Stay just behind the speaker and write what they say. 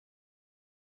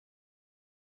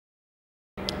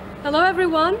Hello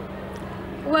everyone.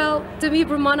 Well, to me,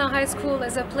 Romana High School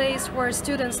is a place where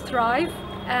students thrive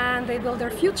and they build their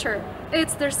future.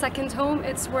 It's their second home,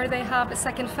 it's where they have a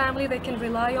second family they can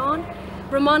rely on.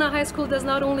 Romana High School does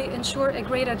not only ensure a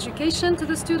great education to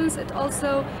the students, it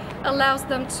also allows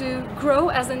them to grow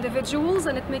as individuals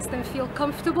and it makes them feel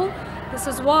comfortable. This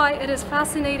is why it is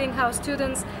fascinating how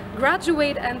students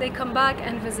graduate and they come back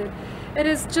and visit. It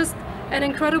is just an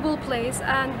incredible place,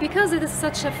 and because it is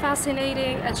such a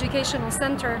fascinating educational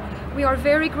center, we are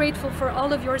very grateful for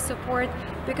all of your support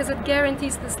because it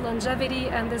guarantees this longevity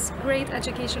and this great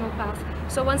educational path.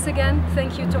 So once again,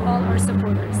 thank you to all our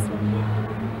supporters.